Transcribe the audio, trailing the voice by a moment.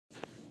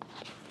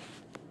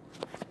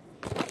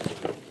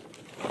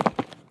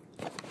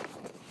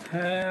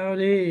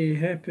Howdy,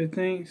 happy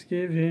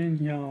Thanksgiving,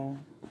 y'all.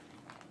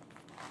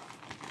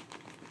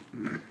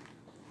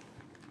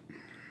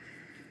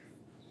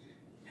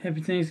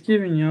 Happy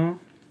Thanksgiving, y'all.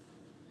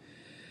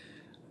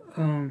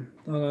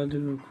 Thought I'd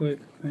do a quick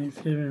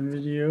Thanksgiving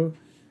video.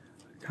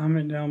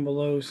 Comment down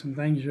below some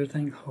things you're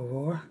thankful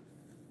for.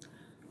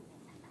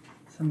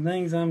 Some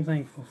things I'm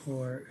thankful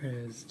for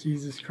is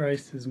Jesus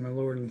Christ is my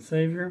Lord and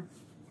Savior.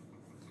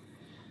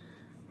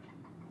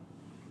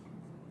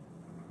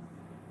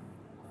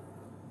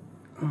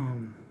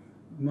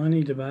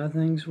 Money to buy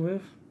things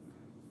with.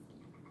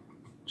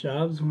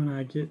 Jobs when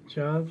I get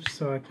jobs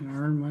so I can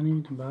earn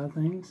money to buy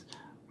things.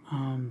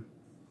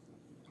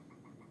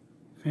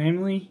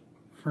 Family,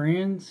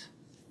 friends.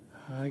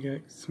 I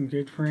got some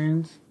good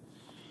friends.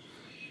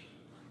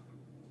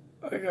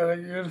 I got a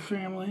good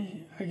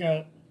family. I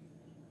got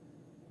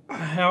a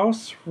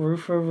house,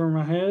 roof over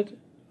my head,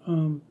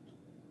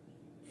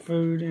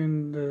 food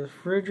in the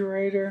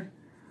refrigerator,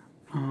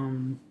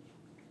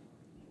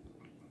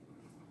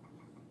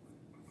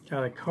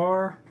 got a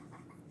car,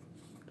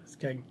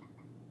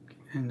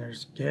 and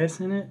there's gas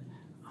in it.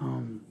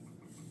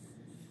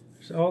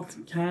 There's all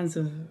kinds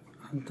of.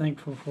 I'm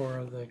thankful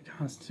for the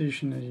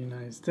Constitution of the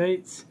United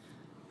States,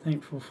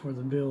 thankful for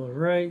the Bill of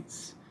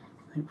Rights,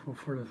 thankful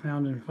for the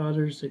founding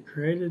fathers that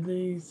created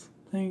these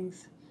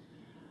things,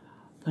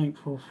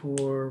 thankful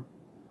for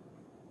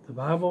the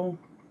Bible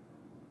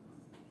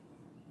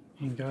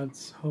and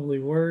God's holy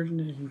word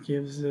that He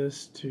gives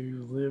us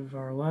to live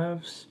our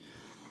lives,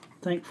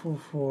 thankful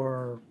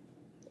for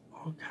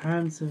all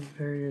kinds of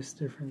various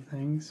different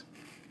things.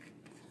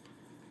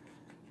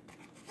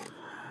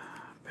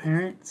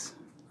 Parents,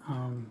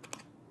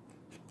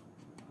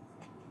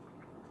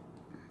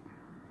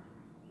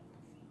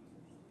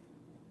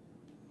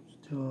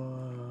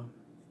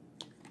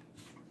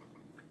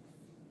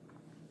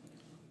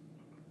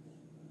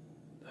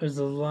 there's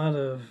a lot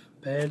of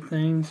bad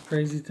things,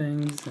 crazy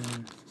things,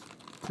 and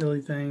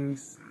silly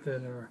things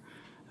that are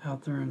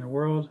out there in the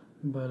world,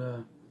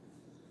 but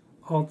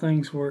all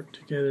things work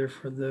together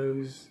for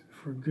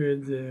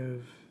good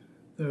of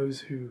those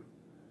who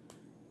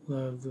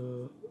love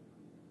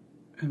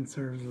and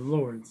serve the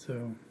Lord.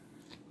 So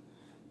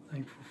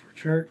thankful for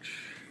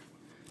church.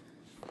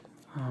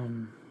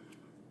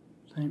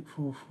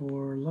 Thankful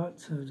for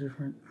lots of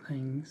different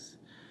things.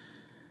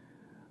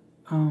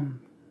 The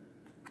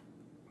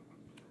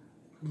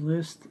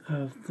list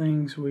of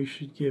things we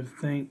should give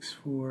thanks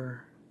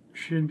for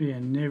should be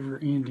a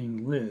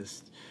never-ending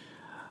list.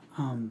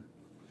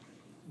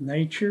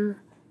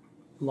 Nature,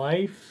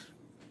 life,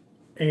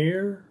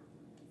 air,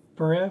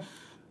 breath,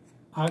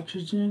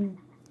 oxygen,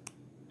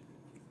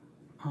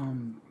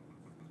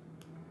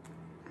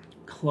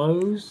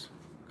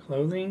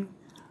 clothing,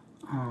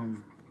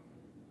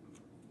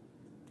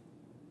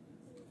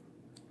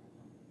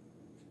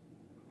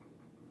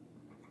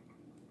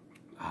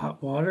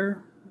 hot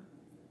water,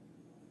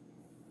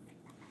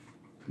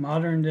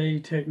 modern day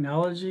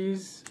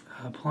technologies,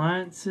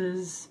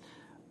 appliances,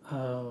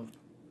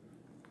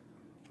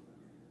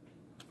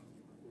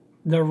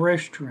 the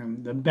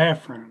restroom, the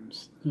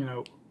bathrooms,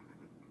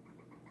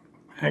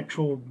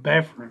 actual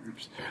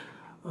bathrooms,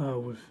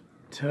 with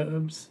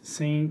tubs,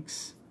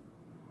 sinks,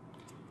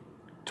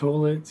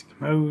 toilets,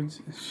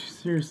 commodes.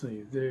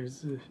 Seriously,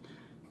 there's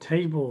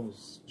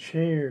tables,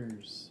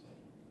 chairs,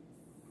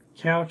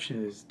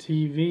 couches,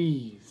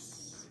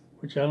 TVs,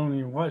 which I don't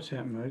even watch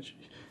that much,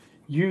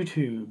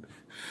 YouTube,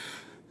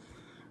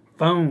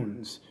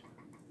 phones,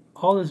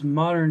 all this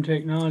modern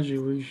technology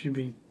we should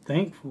be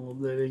thankful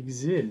that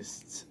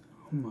exists.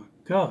 Oh my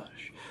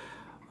gosh.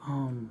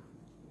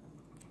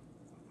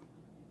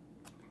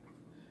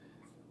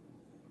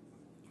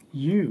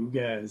 You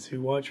guys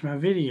who watch my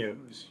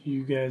videos,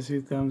 you guys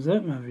who thumbs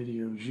up my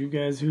videos, you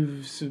guys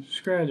who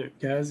subscribed it,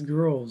 guys and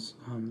girls,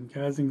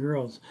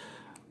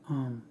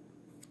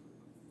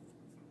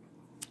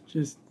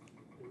 just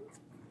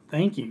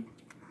thank you.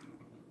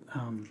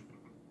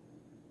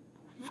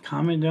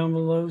 Comment down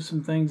below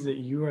some things that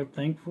you are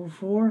thankful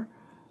for,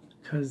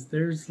 because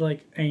there's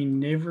like a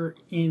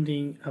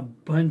never-ending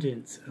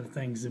abundance of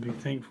things to be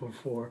thankful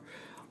for,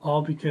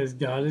 all because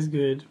God is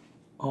good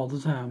all the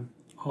time.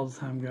 All the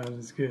time God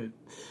is good.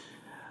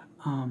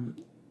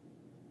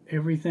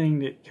 Everything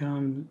that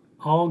comes,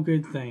 all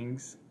good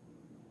things,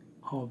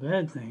 all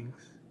bad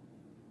things,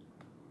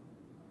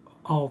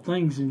 all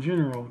things in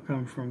general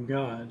come from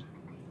God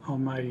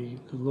Almighty,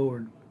 the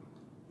Lord,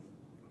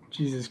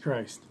 Jesus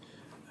Christ.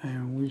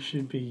 And we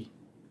should be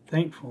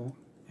thankful,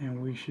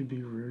 and we should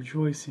be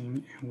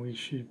rejoicing, and we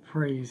should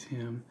praise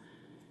Him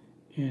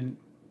in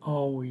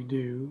all we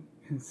do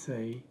and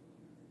say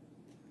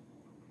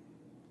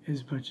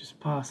as much as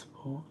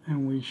possible,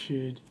 and we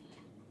should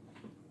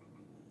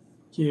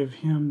give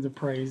Him the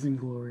praise and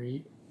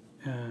glory,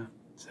 and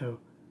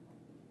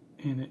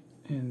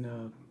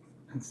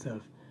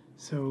stuff.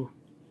 So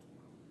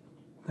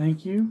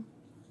thank you,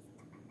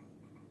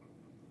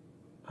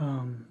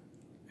 and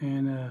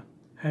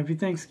happy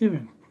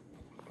Thanksgiving.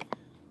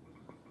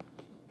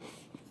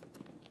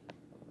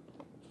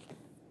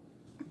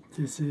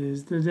 This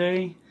is the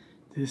day.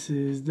 This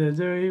is the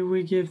day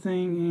we give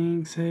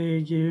thanks,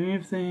 hey,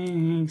 give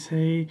thanks,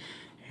 hey,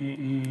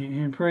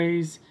 and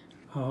praise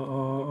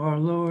our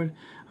Lord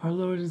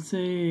and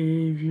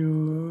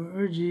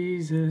Savior,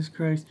 Jesus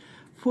Christ,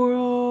 for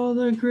all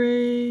the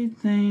great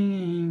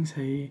things,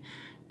 hey,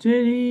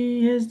 that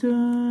He has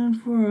done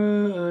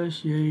for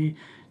us, yea.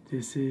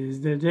 This is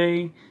the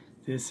day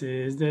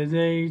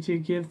to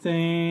give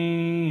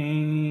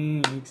thanks.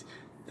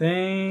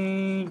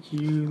 Thank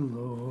you,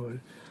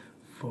 Lord,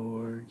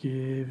 for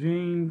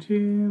giving to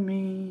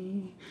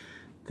me.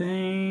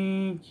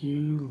 Thank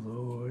you,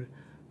 Lord,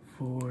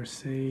 for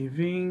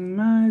saving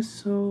my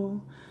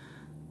soul.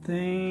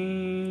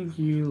 Thank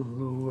you,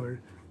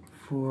 Lord,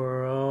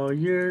 for all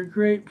your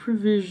great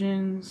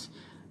provisions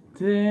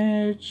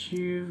that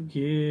you've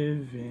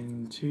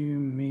given to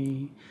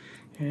me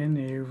and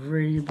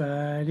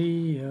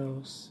everybody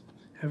else.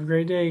 Have a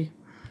great day.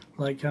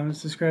 Like, comment,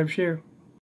 subscribe, share.